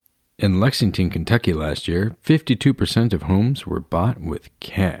In Lexington, Kentucky last year, 52% of homes were bought with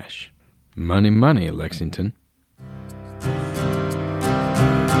cash. Money, money, Lexington.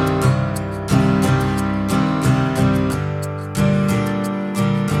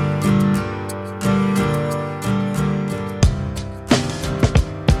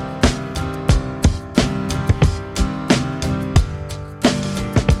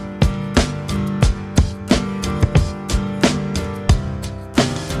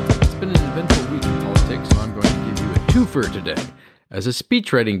 For today. As a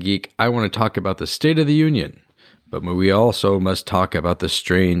speechwriting geek, I want to talk about the State of the Union, but we also must talk about the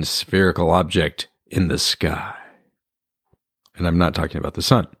strange spherical object in the sky. And I'm not talking about the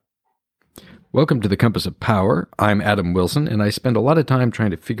sun. Welcome to the Compass of Power. I'm Adam Wilson, and I spend a lot of time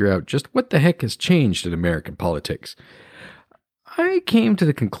trying to figure out just what the heck has changed in American politics. I came to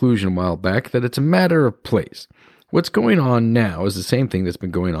the conclusion a while back that it's a matter of place. What's going on now is the same thing that's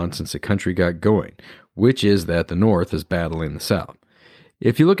been going on since the country got going, which is that the North is battling the South.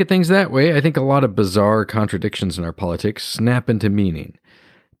 If you look at things that way, I think a lot of bizarre contradictions in our politics snap into meaning.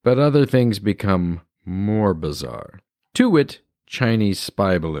 But other things become more bizarre. To wit, Chinese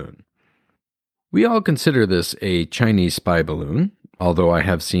spy balloon. We all consider this a Chinese spy balloon, although I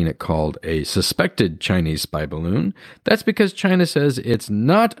have seen it called a suspected Chinese spy balloon. That's because China says it's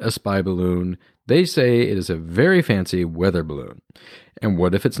not a spy balloon. They say it is a very fancy weather balloon. And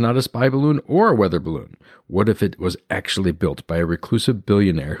what if it's not a spy balloon or a weather balloon? What if it was actually built by a reclusive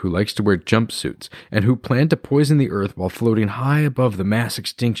billionaire who likes to wear jumpsuits and who planned to poison the Earth while floating high above the mass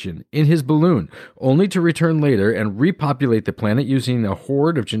extinction in his balloon, only to return later and repopulate the planet using a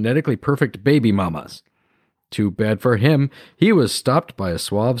horde of genetically perfect baby mamas? Too bad for him, he was stopped by a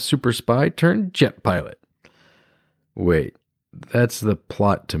suave super spy turned jet pilot. Wait, that's the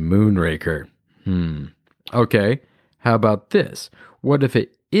plot to Moonraker. Okay, how about this? What if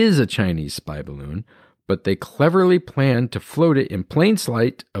it is a Chinese spy balloon, but they cleverly planned to float it in plain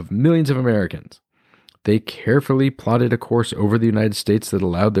sight of millions of Americans? They carefully plotted a course over the United States that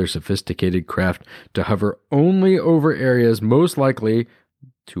allowed their sophisticated craft to hover only over areas most likely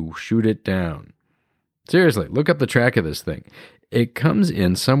to shoot it down. Seriously, look up the track of this thing. It comes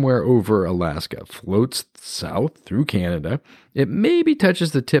in somewhere over Alaska, floats south through Canada. It maybe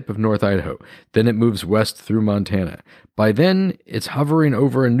touches the tip of North Idaho. Then it moves west through Montana. By then, it's hovering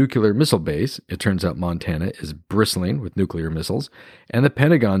over a nuclear missile base. It turns out Montana is bristling with nuclear missiles. And the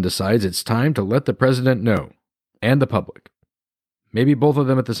Pentagon decides it's time to let the president know. And the public. Maybe both of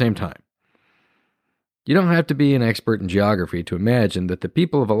them at the same time. You don't have to be an expert in geography to imagine that the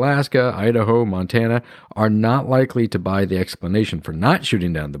people of Alaska, Idaho, Montana are not likely to buy the explanation for not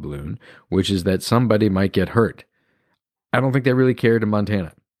shooting down the balloon, which is that somebody might get hurt. I don't think they really cared in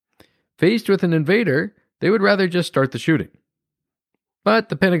Montana. Faced with an invader, they would rather just start the shooting. But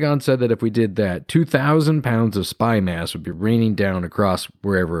the Pentagon said that if we did that, 2,000 pounds of spy mass would be raining down across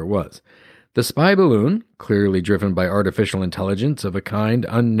wherever it was. The spy balloon, clearly driven by artificial intelligence of a kind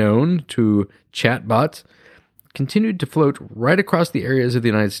unknown to chatbots, continued to float right across the areas of the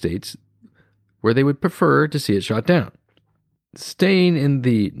United States where they would prefer to see it shot down. Staying in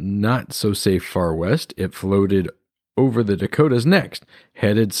the not-so-safe far west, it floated over the Dakotas next,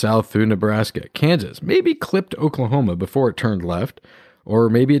 headed south through Nebraska, Kansas, maybe clipped Oklahoma before it turned left, or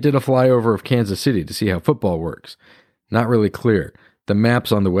maybe it did a flyover of Kansas City to see how football works. Not really clear. The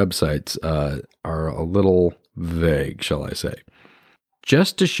maps on the websites are a little vague, shall I say.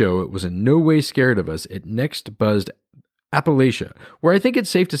 Just to show it was in no way scared of us, it next buzzed Appalachia, where I think it's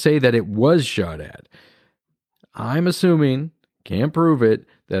safe to say that it was shot at. I'm assuming, can't prove it,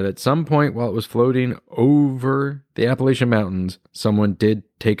 that at some point while it was floating over the Appalachian Mountains, someone did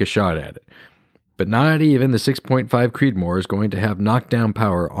take a shot at it. But not even the 6.5 Creedmoor is going to have knockdown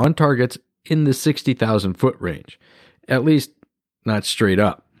power on targets in the 60,000 foot range. At least, not straight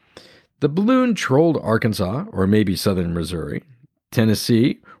up. The balloon trolled Arkansas, or maybe southern Missouri,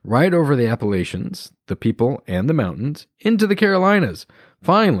 Tennessee, right over the Appalachians, the people, and the mountains, into the Carolinas.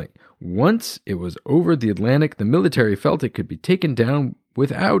 Finally, once it was over the Atlantic, the military felt it could be taken down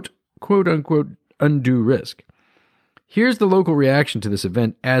without, quote-unquote, undue risk. Here's the local reaction to this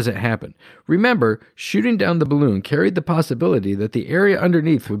event as it happened. Remember, shooting down the balloon carried the possibility that the area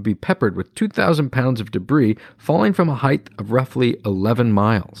underneath would be peppered with 2,000 pounds of debris falling from a height of roughly 11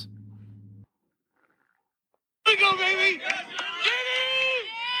 miles. Here we go, baby!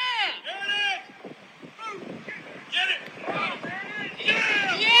 Get it!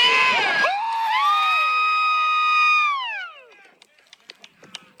 Yeah!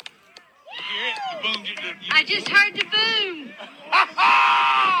 I just heard the boom.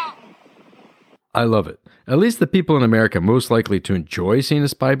 I love it. At least the people in America most likely to enjoy seeing a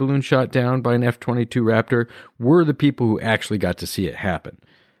spy balloon shot down by an F-22 Raptor were the people who actually got to see it happen.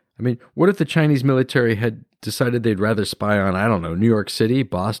 I mean, what if the Chinese military had decided they'd rather spy on, I don't know, New York City,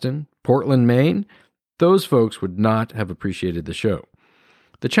 Boston, Portland, Maine? Those folks would not have appreciated the show.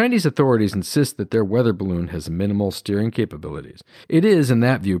 The Chinese authorities insist that their weather balloon has minimal steering capabilities. It is, in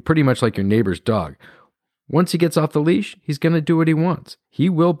that view, pretty much like your neighbor's dog. Once he gets off the leash, he's going to do what he wants. He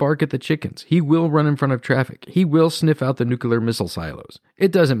will bark at the chickens. He will run in front of traffic. He will sniff out the nuclear missile silos.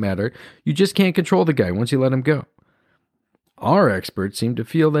 It doesn't matter. You just can't control the guy once you let him go. Our experts seem to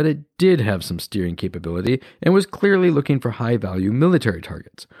feel that it did have some steering capability and was clearly looking for high-value military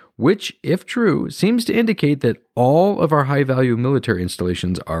targets, which, if true, seems to indicate that all of our high-value military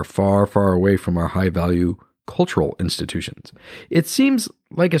installations are far, far away from our high-value cultural institutions. It seems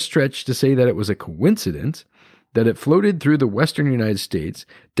like a stretch to say that it was a coincidence that it floated through the western United States,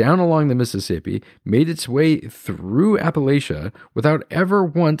 down along the Mississippi, made its way through Appalachia without ever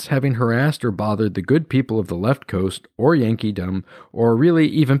once having harassed or bothered the good people of the left coast or Yankeedom or really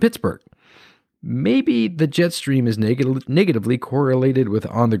even Pittsburgh. Maybe the jet stream is negatively correlated with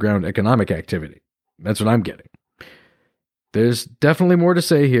on-the-ground economic activity. That's what I'm getting. There's definitely more to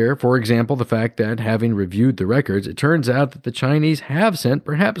say here. For example, the fact that, having reviewed the records, it turns out that the Chinese have sent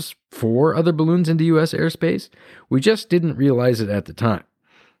perhaps 4 other balloons into U.S. airspace. We just didn't realize it at the time.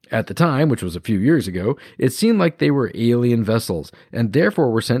 At the time, which was a few years ago, it seemed like they were alien vessels, and therefore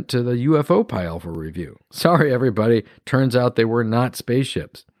were sent to the UFO pile for review. Sorry, everybody. Turns out they were not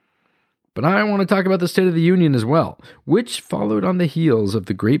spaceships. But I want to talk about the State of the Union as well, which followed on the heels of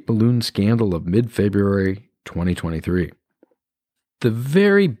the Great Balloon Scandal of mid-February 2023. The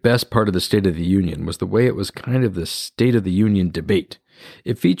very best part of the State of the Union was the way it was kind of the State of the Union debate.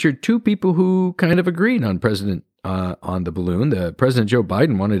 It featured 2 people who kind of agreed on on the balloon. The President Joe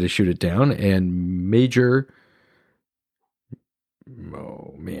Biden wanted to shoot it down, and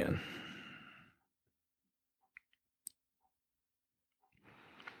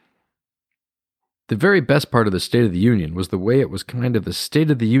The very best part of the State of the Union was the way it was kind of the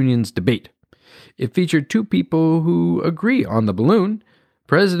State of the Union's debate. It featured 2 people who agree on the balloon.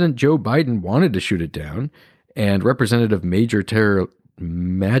 President Joe Biden wanted to shoot it down, and Representative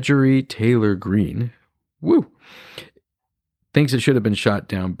Marjorie Taylor Greene, thinks it should have been shot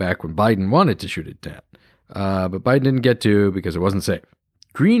down back when Biden wanted to shoot it down. But Biden didn't get to because it wasn't safe.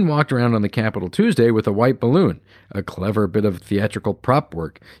 Greene walked around on the Capitol Tuesday with a white balloon, a clever bit of theatrical prop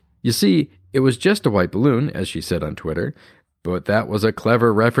work. You see, it was just a white balloon, as she said on Twitter, but that was a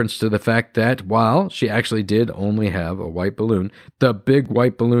clever reference to the fact that while she actually did only have a white balloon, the big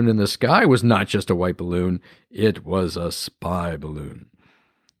white balloon in the sky was not just a white balloon, it was a spy balloon.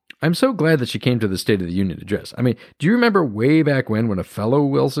 I'm so glad that she came to the State of the Union address. I mean, do you remember way back when a fellow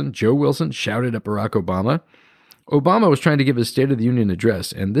Wilson, Joe Wilson, shouted at Barack Obama? Obama was trying to give his State of the Union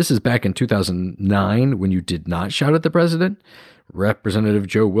address, and this is back in 2009 when you did not shout at the president. Representative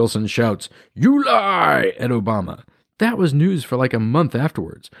Joe Wilson shouts, "You lie!" at Obama. That was news for like a month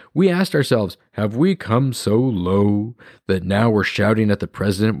afterwards. We asked ourselves, have we come so low that now we're shouting at the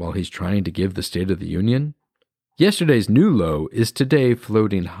president while he's trying to give the State of the Union? Yesterday's new low is today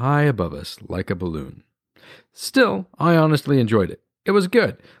floating high above us like a balloon. Still, I honestly enjoyed it. It was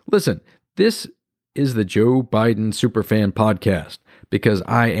good. Listen, this is the Joe Biden Superfan podcast because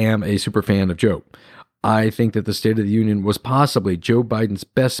I am a superfan of Joe. I think that the State of the Union was possibly Joe Biden's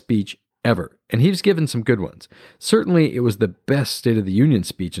best speech ever, and he's given some good ones. Certainly, it was the best State of the Union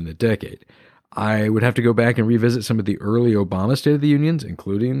speech in a decade. I would have to go back and revisit some of the early Obama State of the Unions,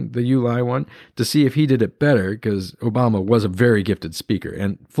 including the You Lie one, to see if he did it better, because Obama was a very gifted speaker.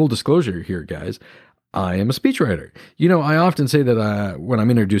 And full disclosure here, guys, I am a speechwriter. You know, I often say that when I'm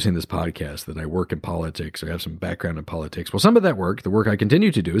introducing this podcast that I work in politics or have some background in politics. Well, some of that work, the work I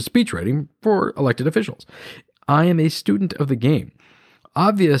continue to do, is speechwriting for elected officials. I am a student of the game.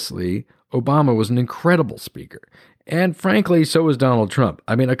 Obviously, Obama was an incredible speaker. And frankly, so was Donald Trump.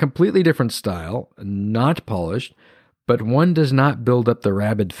 I mean, a completely different style, not polished, but one does not build up the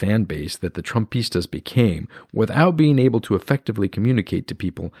rabid fan base that the Trumpistas became without being able to effectively communicate to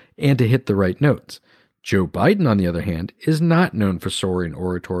people and to hit the right notes. Joe Biden, on the other hand, is not known for soaring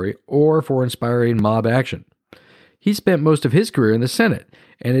oratory or for inspiring mob action. He spent most of his career in the Senate,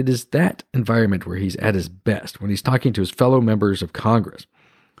 and it is that environment where he's at his best, when he's talking to his fellow members of Congress.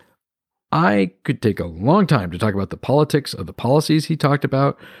 I could take a long time to talk about the politics of the policies he talked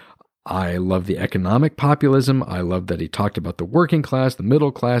about. I love the economic populism. I love that he talked about the working class, the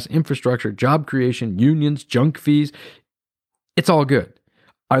middle class, infrastructure, job creation, unions, junk fees. It's all good.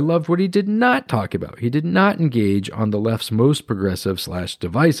 I loved what he did not talk about. He did not engage on the left's most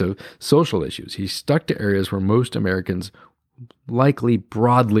progressive/divisive social issues. He stuck to areas where most Americans likely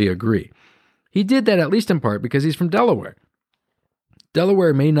broadly agree. He did that at least in part because he's from Delaware.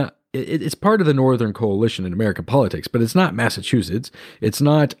 Delaware may not, it's part of the Northern Coalition in American politics, but it's not Massachusetts. It's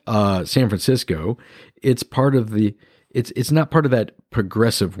not San Francisco. It's part of the, it's not part of that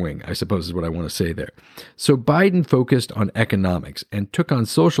progressive wing, I suppose is what I want to say there. So Biden focused on economics and took on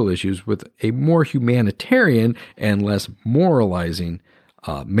social issues with a more humanitarian and less moralizing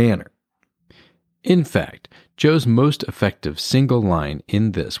manner. In fact, Joe's most effective single line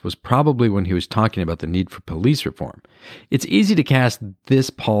in this was probably when he was talking about the need for police reform. It's easy to cast this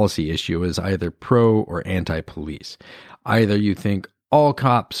policy issue as either pro or anti-police. Either you think all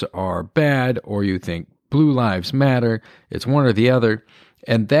cops are bad or you think blue lives matter. It's one or the other.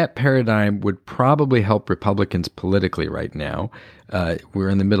 And that paradigm would probably help Republicans politically right now. We're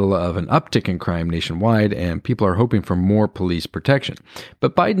in the middle of an uptick in crime nationwide, and people are hoping for more police protection.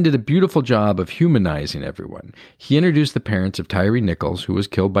 But Biden did a beautiful job of humanizing everyone. He introduced the parents of Tyree Nichols, who was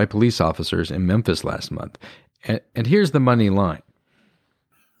killed by police officers in Memphis last month. And here's the money line.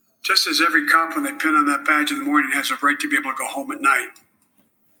 Just as every cop, when they pin on that badge in the morning, has a right to be able to go home at night,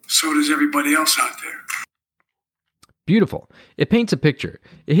 so does everybody else out there. Beautiful. It paints a picture.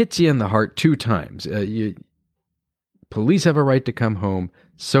 It hits you in the heart 2 times. Police have a right to come home.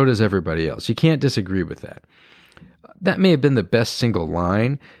 So does everybody else. You can't disagree with that. That may have been the best single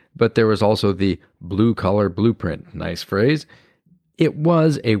line, but there was also the blue-collar blueprint. Nice phrase. It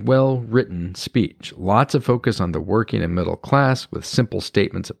was a well-written speech. Lots of focus on the working and middle class with simple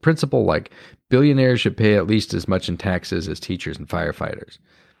statements of principle like billionaires should pay at least as much in taxes as teachers and firefighters.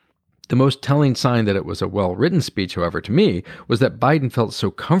 The most telling sign that it was a well-written speech, however, to me, was that Biden felt so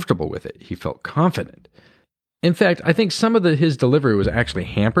comfortable with it. He felt confident. In fact, I think some of his delivery was actually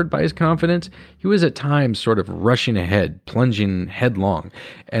hampered by his confidence. He was at times sort of rushing ahead, plunging headlong,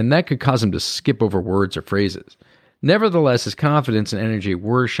 and that could cause him to skip over words or phrases. Nevertheless, his confidence and energy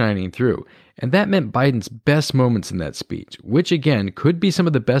were shining through, and that meant Biden's best moments in that speech, which again could be some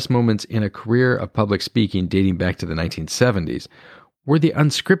of the best moments in a career of public speaking dating back to the 1970s, were the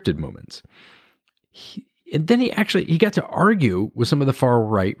unscripted moments. And then he got to argue with some of the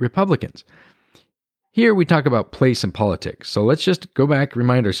far-right Republicans. Here we talk about place and politics. So let's just go back,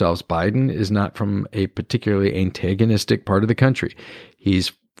 remind ourselves, Biden is not from a particularly antagonistic part of the country.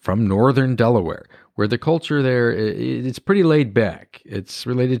 He's from northern Delaware, where the culture there, it's pretty laid back. It's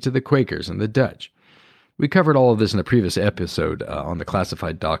related to the Quakers and the Dutch. We covered all of this in a previous episode on the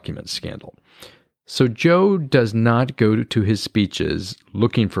classified documents scandal. So Joe does not go to his speeches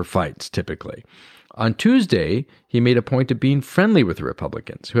looking for fights, typically. On Tuesday, he made a point of being friendly with the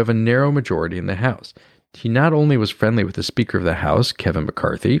Republicans, who have a narrow majority in the House. He not only was friendly with the Speaker of the House, Kevin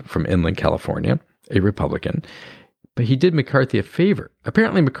McCarthy, from Inland, California, a Republican, but he did McCarthy a favor.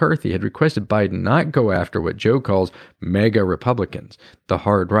 Apparently, McCarthy had requested Biden not go after what Joe calls MAGA Republicans, the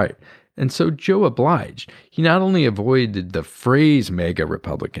hard right. And so Joe obliged. He not only avoided the phrase MAGA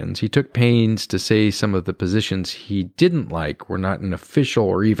Republicans, he took pains to say some of the positions he didn't like were not an official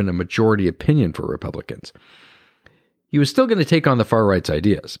or even a majority opinion for Republicans. He was still going to take on the far right's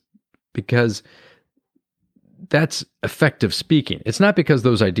ideas because that's effective speaking. It's not because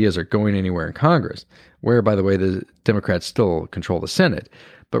those ideas are going anywhere in Congress, where, by the way, the Democrats still control the Senate.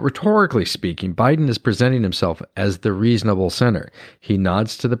 But rhetorically speaking, Biden is presenting himself as the reasonable center. He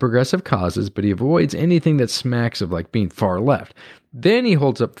nods to the progressive causes, but he avoids anything that smacks of like being far left. Then he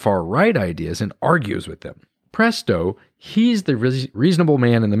holds up far right ideas and argues with them. Presto, he's the reasonable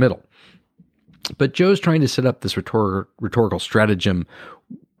man in the middle. But Joe's trying to set up this rhetorical stratagem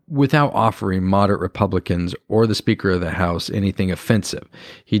without offering moderate Republicans or the Speaker of the House anything offensive.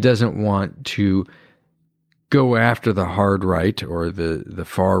 He doesn't want to go after the hard right or the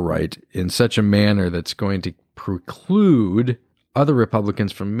far right in such a manner that's going to preclude other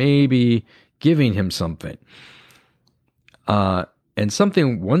Republicans from maybe giving him something. And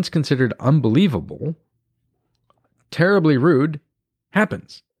something once considered unbelievable, terribly rude,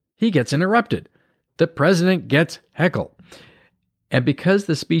 happens. He gets interrupted. The president gets heckled. And because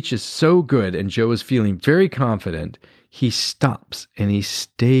the speech is so good and Joe is feeling very confident, he stops and he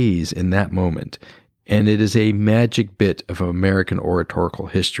stays in that moment. And it is a magic bit of American oratorical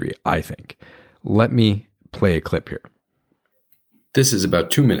history, I think. Let me play a clip here. This is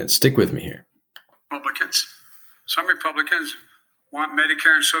about 2 minutes. Stick with me here. Republicans. Some Republicans want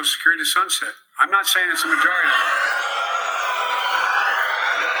Medicare and Social Security to sunset. I'm not saying it's a majority.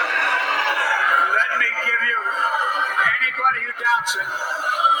 Let me give you anybody who doubts it.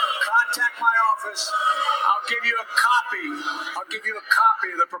 Contact my office. I'll give you a copy. I'll give you a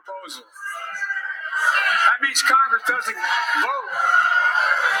copy of the proposal. That means Congress doesn't vote.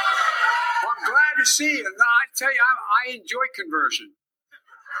 Well, I'm glad to see it. No, I tell you, I enjoy conversion.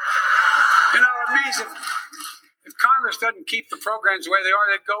 You know, it means if Congress doesn't keep the programs the way they are,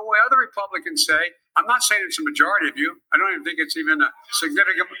 they'd go away. Other Republicans say, I'm not saying it's a majority of you. I don't even think it's even a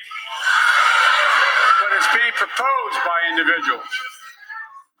significant, but it's being proposed by individuals.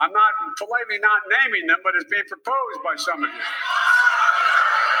 I'm not politely not naming them, but it's being proposed by some of you.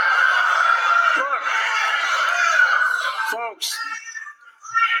 Look, folks,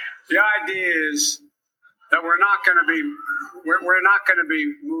 the idea is that we're not going to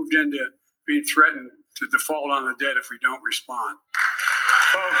be moved into being threatened to default on the debt if we don't respond.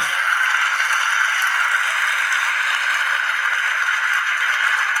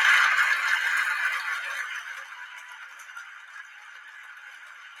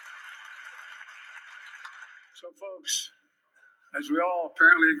 Folks, as we all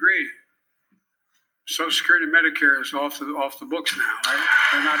apparently agree, Social Security and Medicare is off the books now, right?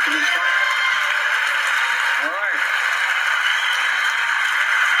 They're not going to start. All right.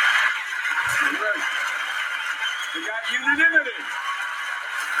 We're ready. We got unanimity.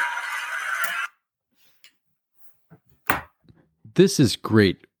 This is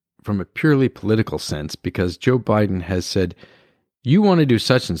great from a purely political sense because Joe Biden has said, you want to do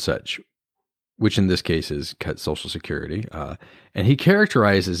such and such, which in this case is cut Social Security, and he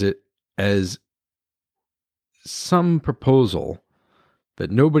characterizes it as some proposal that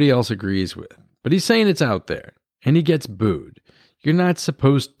nobody else agrees with. But he's saying it's out there, and he gets booed. You're not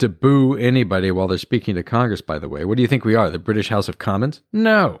supposed to boo anybody while they're speaking to Congress, by the way. What do you think we are, the British House of Commons?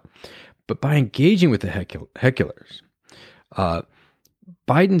 No. But by engaging with the hecklers,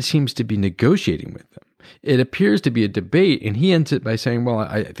 Biden seems to be negotiating with them. It appears to be a debate, and he ends it by saying, well,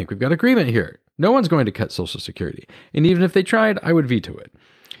 I think we've got agreement here. No one's going to cut Social Security. And even if they tried, I would veto it.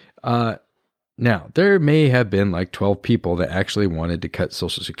 Now, there may have been like 12 people that actually wanted to cut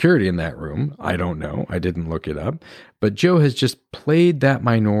Social Security in that room. I don't know. I didn't look it up. But Joe has just played that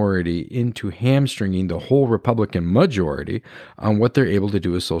minority into hamstringing the whole Republican majority on what they're able to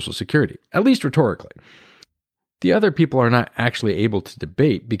do with Social Security, at least rhetorically. The other people are not actually able to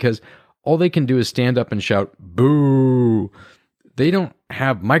debate because all they can do is stand up and shout, boo. They don't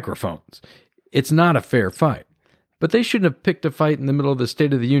have microphones. It's not a fair fight. But they shouldn't have picked a fight in the middle of the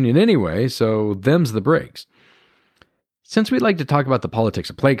State of the Union anyway, so them's the breaks. Since we like to talk about the politics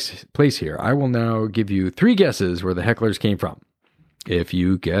of place here, I will now give you 3 guesses where the hecklers came from. If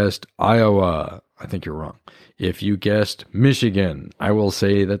you guessed Iowa, I think you're wrong. If you guessed Michigan, I will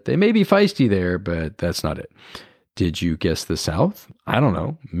say that they may be feisty there, but that's not it. Did you guess the South? I don't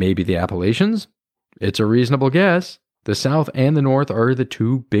know. Maybe the Appalachians? It's a reasonable guess. The South and the North are the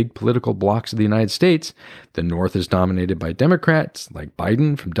 2 big political blocs of the United States. The North is dominated by Democrats like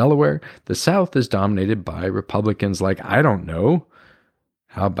Biden from Delaware. The South is dominated by Republicans like, I don't know,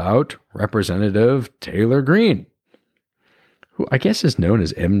 how about Representative Taylor Greene, who I guess is known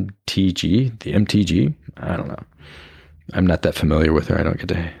as MTG, the MTG. I don't know. I'm not that familiar with her. I don't get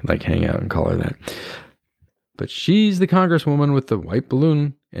to hang out and call her that. But she's the congresswoman with the white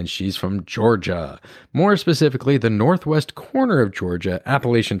balloon, and she's from Georgia. More specifically, the northwest corner of Georgia,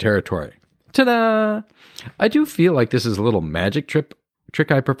 Appalachian Territory. Ta-da! I do feel like this is a little magic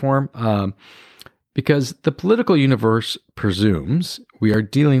trick I perform, because the political universe presumes we are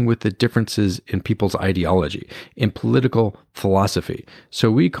dealing with the differences in people's ideology, in political philosophy.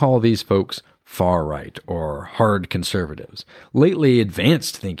 So we call these folks far right or hard conservatives. Lately,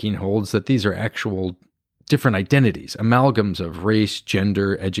 advanced thinking holds that these are actual different identities, amalgams of race,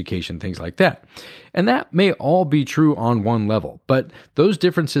 gender, education, things like that. And that may all be true on one level, but those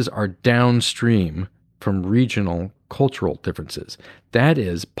differences are downstream from regional cultural differences. That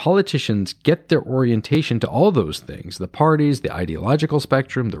is, politicians get their orientation to all those things, the parties, the ideological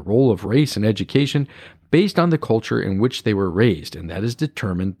spectrum, the role of race in education, based on the culture in which they were raised, and that is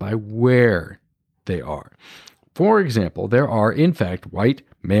determined by where they are. For example, there are, in fact, white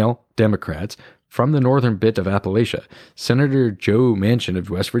male Democrats from the northern bit of Appalachia. Senator Joe Manchin of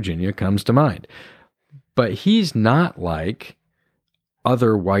West Virginia comes to mind. But he's not like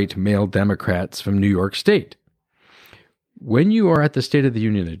other white male Democrats from New York State. When you are at the State of the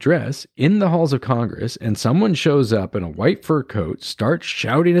Union address in the halls of Congress and someone shows up in a white fur coat, starts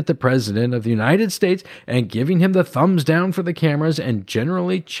shouting at the President of the United States and giving him the thumbs down for the cameras and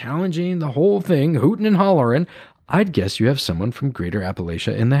generally challenging the whole thing, hooting and hollering, I'd guess you have someone from Greater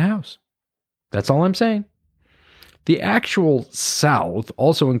Appalachia in the House. That's all I'm saying. The actual South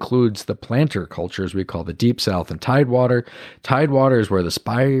also includes the planter cultures we call the Deep South and Tidewater. Tidewater is where the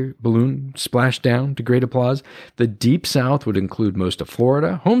spy balloon splashed down to great applause. The Deep South would include most of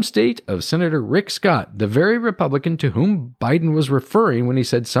Florida, home state of Senator Rick Scott, the very Republican to whom Biden was referring when he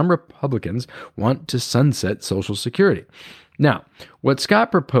said some Republicans want to sunset Social Security. Now, what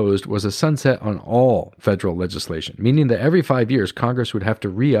Scott proposed was a sunset on all federal legislation, meaning that every 5 years, Congress would have to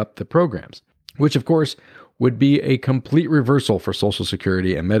re-up the programs, which, of course, would be a complete reversal for Social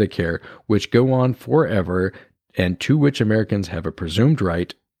Security and Medicare, which go on forever and to which Americans have a presumed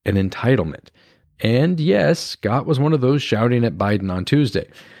right and entitlement. And yes, Scott was one of those shouting at Biden on Tuesday.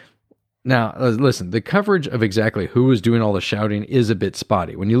 Now, listen, the coverage of exactly who was doing all the shouting is a bit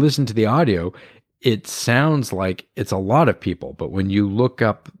spotty. When you listen to the audio, it sounds like it's a lot of people, but when you look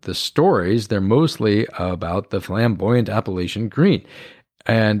up the stories, they're mostly about the flamboyant Appalachian Green.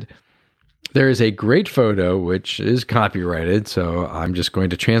 And there is a great photo, which is copyrighted, so I'm just going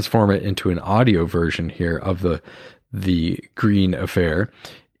to transform it into an audio version here of the Green affair,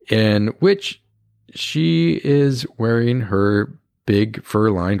 in which she is wearing her big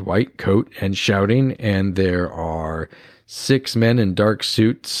fur-lined white coat and shouting, and there are 6 men in dark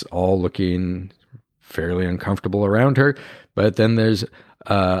suits all looking fairly uncomfortable around her. But then there's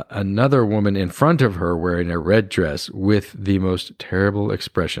another woman in front of her wearing a red dress with the most terrible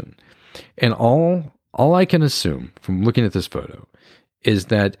expression. And all I can assume from looking at this photo is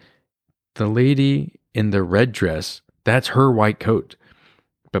that the lady in the red dress, that's her white coat.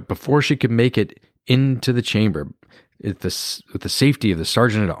 But before she could make it into the chamber, with the safety of the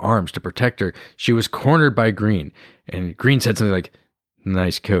sergeant at arms to protect her, she was cornered by Greene. And Greene said something like,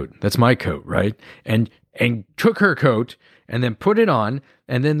 "Nice coat. That's my coat, right?" And took her coat and then put it on.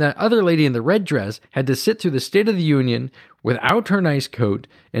 And then that other lady in the red dress had to sit through the State of the Union without her nice coat.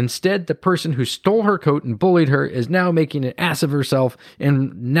 Instead, the person who stole her coat and bullied her is now making an ass of herself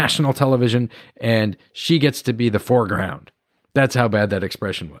in national television, and she gets to be the foreground. That's how bad that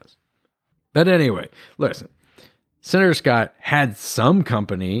expression was. But anyway, listen, Senator Scott had some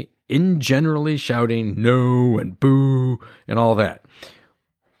company in generally shouting no and boo and all that.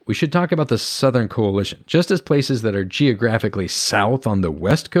 We should talk about the Southern Coalition. Just as places that are geographically south on the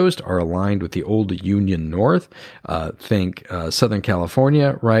West Coast are aligned with the old Union North, think Southern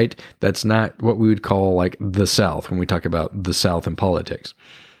California, right? That's not what we would call like the South when we talk about the South in politics.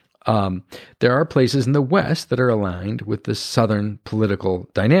 There are places in the West that are aligned with the Southern political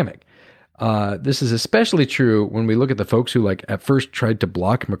dynamic. This is especially true when we look at the folks who at first tried to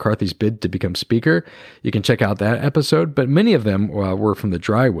block McCarthy's bid to become speaker. You can check out that episode, but many of them were from the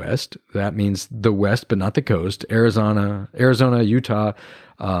dry West. That means the West, but not the coast. Arizona, Utah,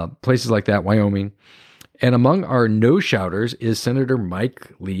 places like that, Wyoming. And among our no-shouters is Senator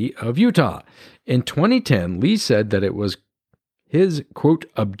Mike Lee of Utah. In 2010, Lee said that it was his, quote,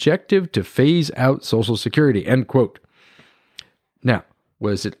 objective to phase out Social Security, end quote. Now,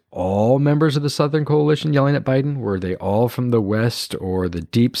 was it all members of the Southern Coalition yelling at Biden? Were they all from the West or the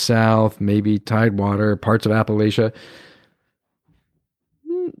Deep South, maybe Tidewater, parts of Appalachia?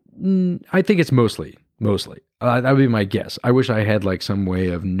 I think it's mostly. That would be my guess. I wish I had some way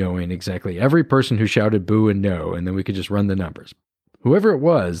of knowing exactly every person who shouted boo and no, and then we could just run the numbers. Whoever it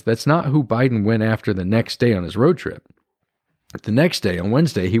was, that's not who Biden went after the next day on his road trip. The next day, on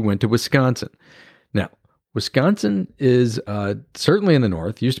Wednesday, he went to Wisconsin. Now, Wisconsin is certainly in the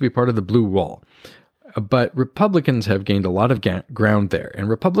north, used to be part of the Blue Wall. But Republicans have gained a lot of ground there. And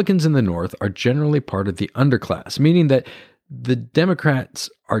Republicans in the north are generally part of the underclass, meaning that the Democrats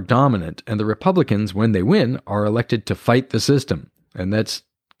are dominant and the Republicans, when they win, are elected to fight the system. And that's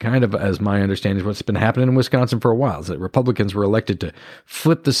kind of, as my understanding, is what's been happening in Wisconsin for a while, is that Republicans were elected to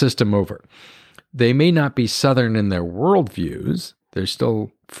flip the system over. They may not be Southern in their worldviews. They're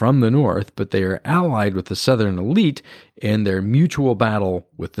still from the North, but they are allied with the Southern elite in their mutual battle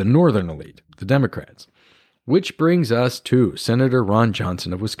with the Northern elite, the Democrats. Which brings us to Senator Ron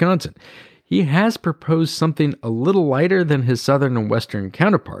Johnson of Wisconsin. He has proposed something a little lighter than his Southern and Western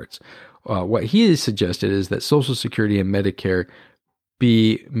counterparts. What he has suggested is that Social Security and Medicare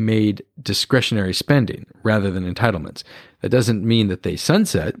be made discretionary spending rather than entitlements. That doesn't mean that they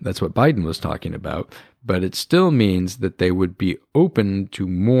sunset. That's what Biden was talking about. But it still means that they would be open to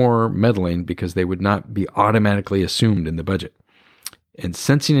more meddling because they would not be automatically assumed in the budget. And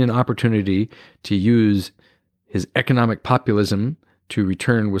sensing an opportunity to use his economic populism to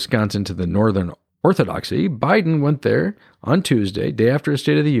return Wisconsin to the Northern orthodoxy, Biden went there on Tuesday, day after his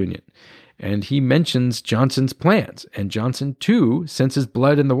State of the Union. And he mentions Johnson's plans. And Johnson, too, senses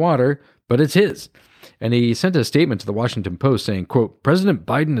blood in the water, but it's his. And he sent a statement to the Washington Post saying, quote, "President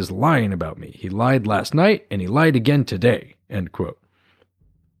Biden is lying about me. He lied last night and he lied again today," end quote.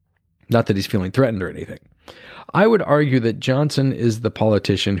 Not that he's feeling threatened or anything. I would argue that Johnson is the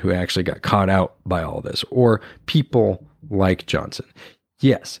politician who actually got caught out by all this, or people like Johnson.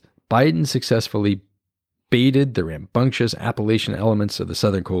 Yes, Biden successfully baited the rambunctious Appalachian elements of the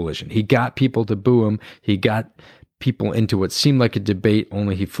Southern coalition. He got people to boo him. He got people into what seemed like a debate,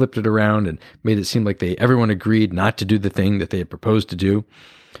 only he flipped it around and made it seem like everyone agreed not to do the thing that they had proposed to do.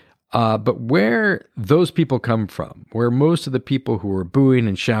 But where those people come from, where most of the people who were booing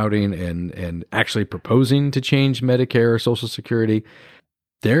and shouting and actually proposing to change Medicare or Social Security,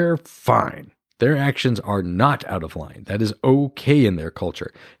 they're fine. Their actions are not out of line. That is okay in their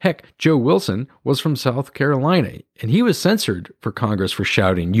culture. Heck, Joe Wilson was from South Carolina, and he was censored for Congress for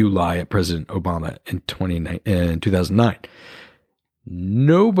shouting, "You lie," at President Obama in 2009.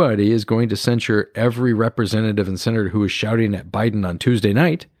 Nobody is going to censure every representative and senator who is shouting at Biden on Tuesday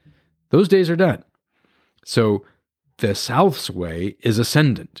night. Those days are done. So the South's way is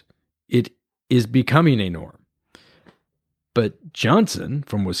ascendant. It is becoming a norm. But Johnson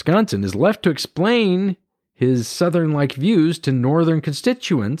from Wisconsin is left to explain his Southern-like views to Northern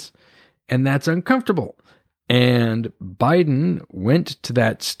constituents, and that's uncomfortable. And Biden went to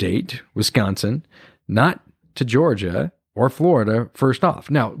that state, Wisconsin, not to Georgia or Florida first off.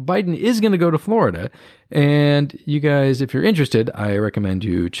 Now, Biden is going to go to Florida, and you guys, if you're interested, I recommend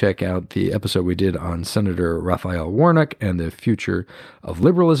you check out the episode we did on Senator Raphael Warnock and the future of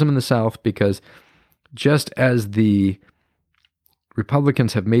liberalism in the South, because just as the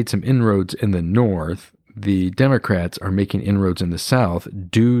Republicans have made some inroads in the North, the Democrats are making inroads in the South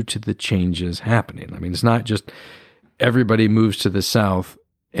due to the changes happening. I mean, it's not just everybody moves to the South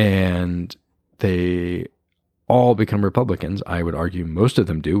and they all become Republicans. I would argue most of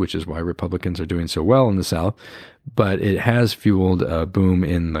them do, which is why Republicans are doing so well in the South. But it has fueled a boom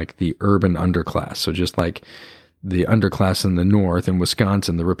in like the urban underclass. So just like the underclass in the North, in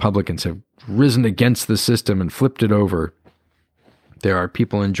Wisconsin, the Republicans have risen against the system and flipped it over. There are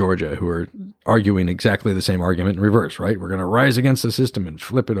people in Georgia who are arguing exactly the same argument in reverse, right? We're going to rise against the system and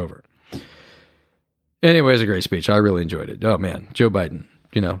flip it over. Anyway, it was a great speech. I really enjoyed it. Oh, man. Joe Biden,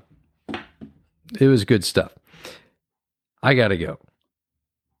 it was good stuff. I got to go.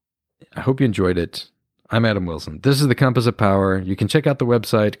 I hope you enjoyed it. I'm Adam Wilson. This is the Compass of Power. You can check out the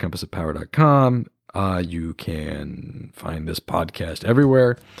website, compassofpower.com. You can find this podcast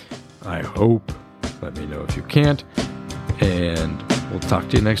everywhere. I hope. Let me know if you can't. And we'll talk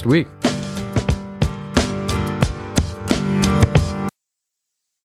to you next week.